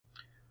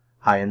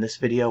Hi, in this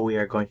video we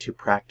are going to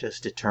practice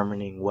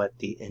determining what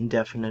the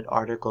indefinite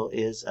article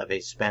is of a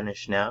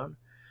Spanish noun.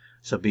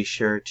 So be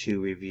sure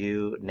to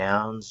review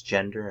nouns,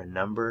 gender, and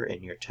number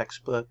in your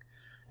textbook,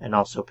 and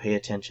also pay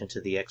attention to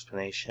the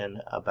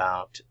explanation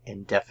about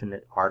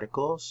indefinite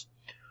articles.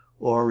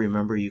 Or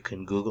remember, you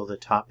can Google the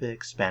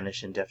topic,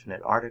 Spanish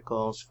indefinite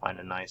articles, find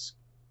a nice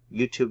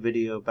YouTube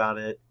video about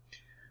it.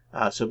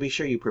 So be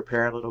sure you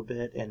prepare a little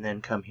bit and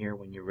then come here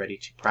when you're ready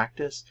to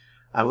practice.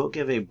 I will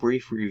give a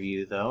brief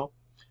review though.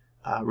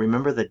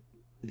 Remember that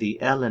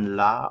the L and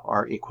La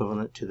are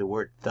equivalent to the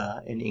word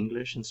the in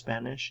English and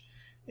Spanish.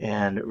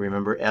 And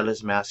remember, L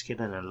is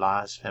masculine and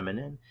La is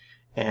feminine.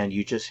 And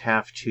you just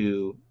have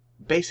to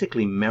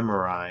basically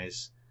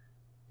memorize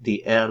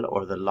the L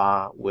or the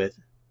La with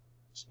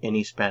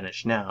any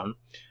Spanish noun.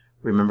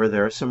 Remember,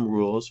 there are some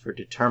rules for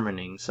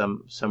determining,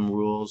 some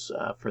rules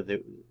for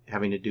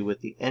having to do with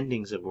the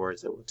endings of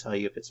words that will tell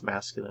you if it's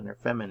masculine or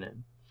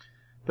feminine.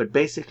 But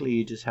basically,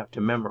 you just have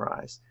to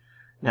memorize.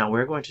 Now,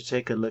 we're going to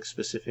take a look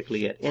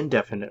specifically at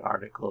indefinite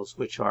articles,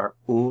 which are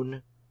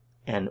un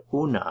and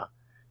una.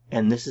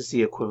 And this is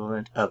the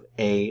equivalent of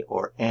a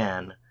or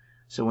an.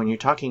 So when you're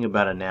talking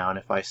about a noun,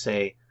 if I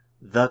say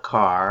the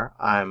car,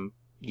 I'm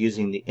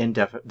using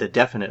the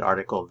definite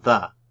article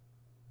the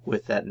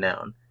with that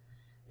noun.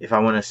 If I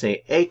want to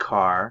say a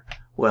car,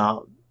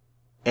 well,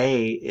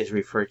 a is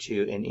referred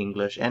to in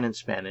English and in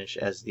Spanish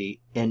as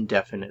the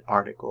indefinite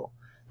article.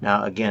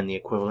 Now, again, the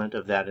equivalent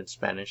of that in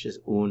Spanish is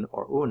un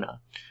or una.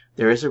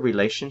 There is a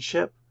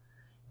relationship.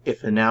 If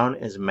the noun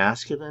is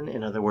masculine,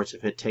 in other words,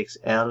 if it takes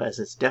el as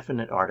its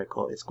definite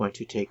article, it's going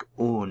to take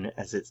un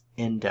as its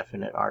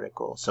indefinite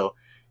article. So,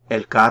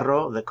 el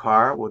carro, the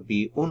car, would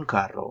be un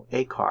carro,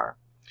 a car.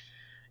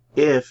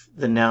 If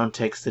the noun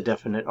takes the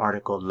definite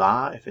article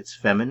la, if it's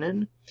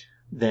feminine,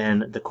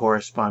 then the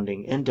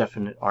corresponding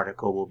indefinite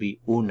article will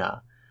be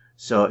una.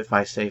 So if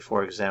I say,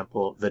 for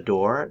example, the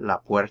door, la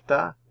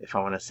puerta, if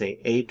I want to say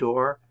a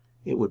door,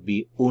 it would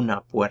be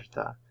una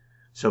puerta.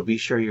 So be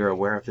sure you're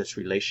aware of this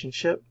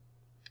relationship.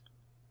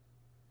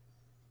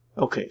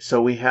 Okay,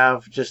 so we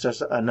have just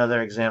as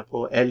another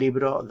example, el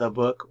libro, the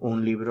book,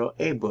 un libro,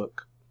 a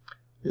book.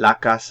 La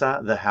casa,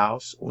 the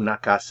house, una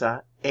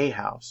casa, a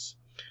house.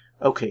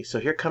 Okay, so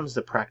here comes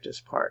the practice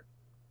part.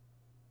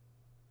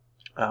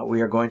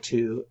 We are going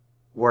to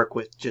work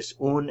with just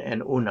un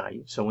and una.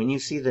 So when you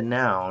see the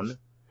noun,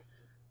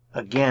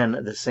 again,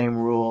 the same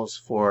rules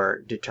for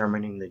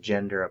determining the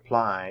gender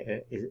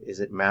apply. Is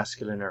it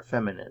masculine or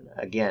feminine?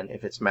 Again,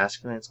 if it's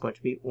masculine, it's going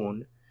to be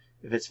un.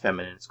 If it's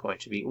feminine, it's going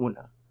to be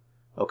una.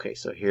 Okay,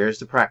 so here's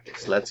the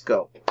practice. Let's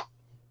go.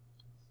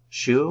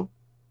 Shoe,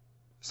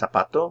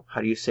 zapato. How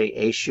do you say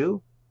a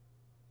shoe?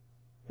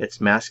 It's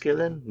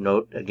masculine.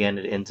 Note, again,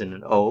 it ends in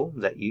an O.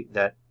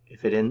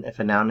 If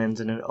a noun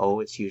ends in an O,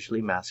 it's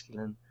usually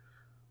masculine.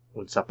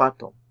 Un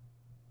zapato.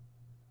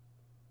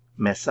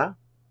 Mesa,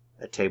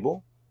 a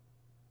table.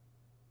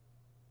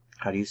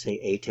 How do you say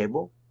a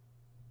table?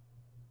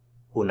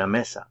 Una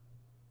mesa.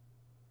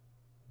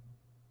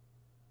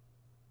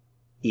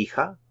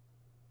 Hija,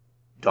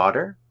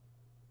 daughter.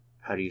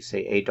 How do you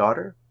say a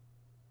daughter?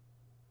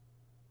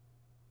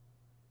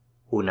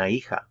 Una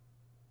hija.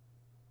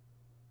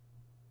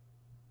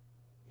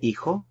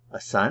 Hijo,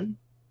 a son.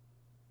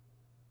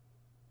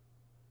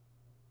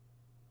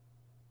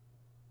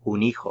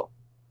 Un hijo.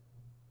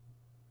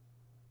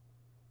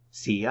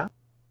 Silla.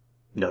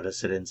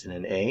 Notice it ends in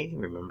an A.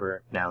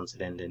 Remember, nouns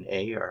that end in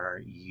A are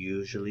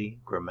usually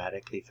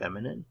grammatically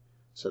feminine.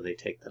 So they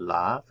take the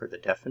la for the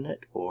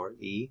definite or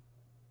the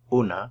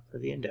una for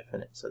the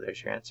indefinite. So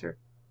there's your answer.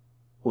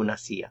 Una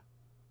silla.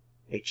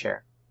 A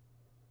chair.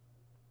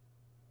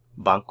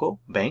 Banco,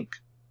 bank.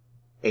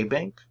 A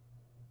bank.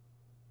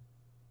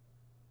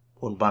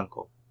 Un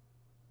banco.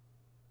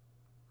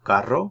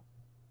 Carro,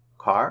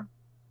 car.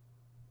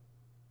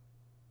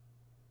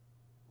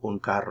 Un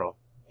carro,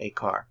 a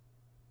car.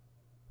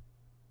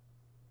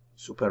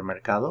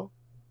 Supermercado,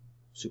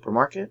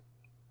 supermarket.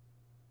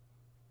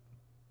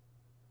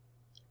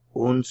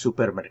 Un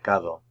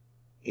supermercado,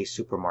 a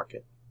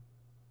supermarket.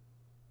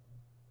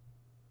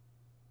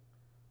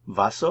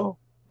 Vaso,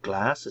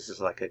 glass. This is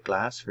like a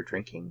glass for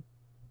drinking.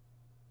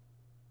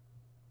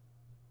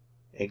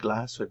 A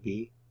glass would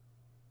be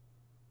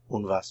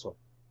un vaso.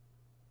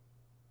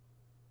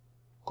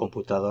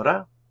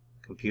 Computadora,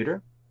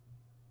 computer.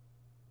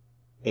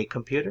 A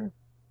computer.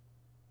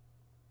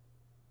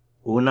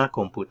 Una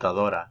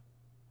computadora.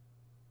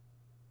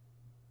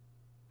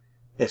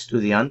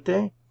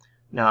 Estudiante.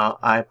 Now,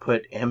 I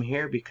put M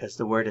here because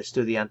the word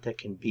estudiante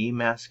can be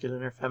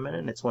masculine or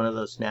feminine. It's one of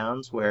those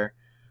nouns where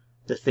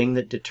the thing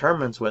that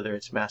determines whether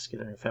it's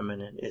masculine or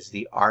feminine is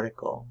the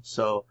article.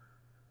 So,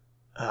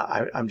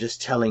 I'm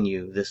just telling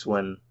you, this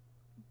one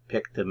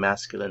picked the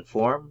masculine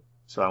form.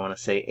 So I want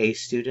to say a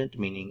student,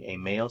 meaning a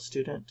male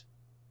student.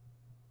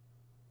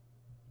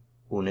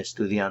 Un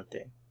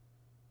estudiante.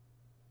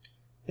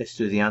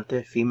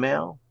 Estudiante,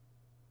 female.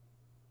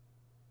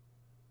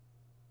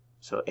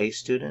 So a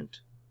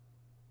student,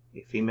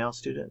 a female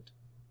student.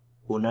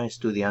 Una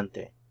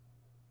estudiante.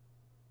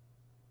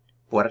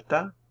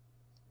 Puerta,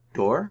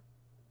 door.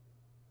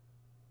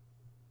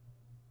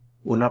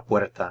 Una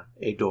puerta,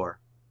 a door.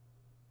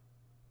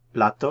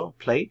 Plato,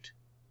 plate,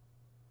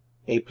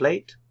 a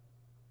plate.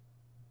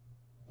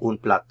 Un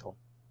plato.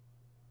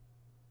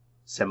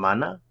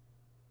 Semana,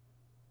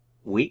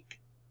 week.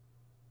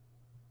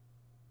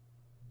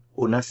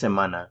 Una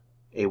semana,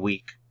 a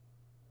week.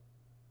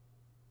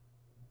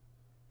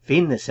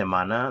 Fin de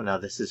semana, now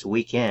this is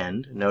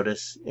weekend.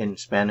 Notice in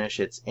Spanish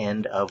it's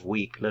end of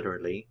week,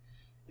 literally.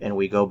 And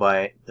we go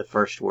by the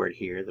first word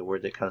here, the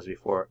word that comes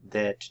before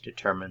de, to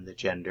determine the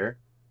gender.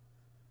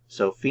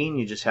 So fin,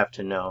 you just have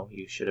to know.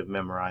 You should have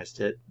memorized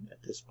it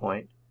at this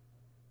point.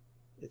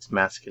 It's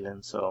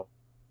masculine, so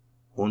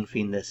un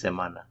fin de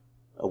semana,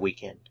 a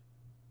weekend.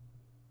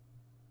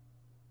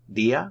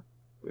 Dia,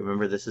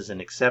 remember this is an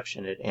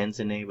exception. It ends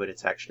in a, but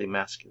it's actually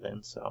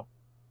masculine, so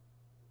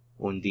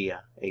un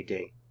dia, a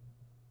day.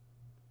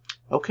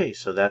 Okay,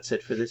 so that's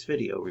it for this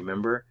video.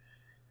 Remember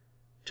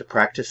to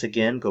practice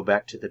again. Go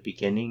back to the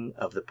beginning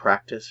of the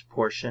practice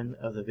portion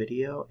of the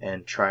video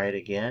and try it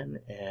again,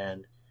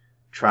 and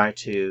try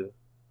to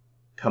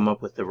come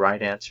up with the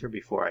right answer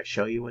before I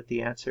show you what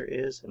the answer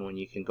is. And when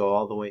you can go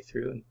all the way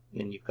through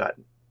and you've got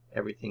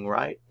everything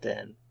right,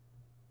 then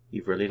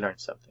you've really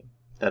learned something.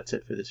 That's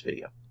it for this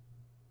video.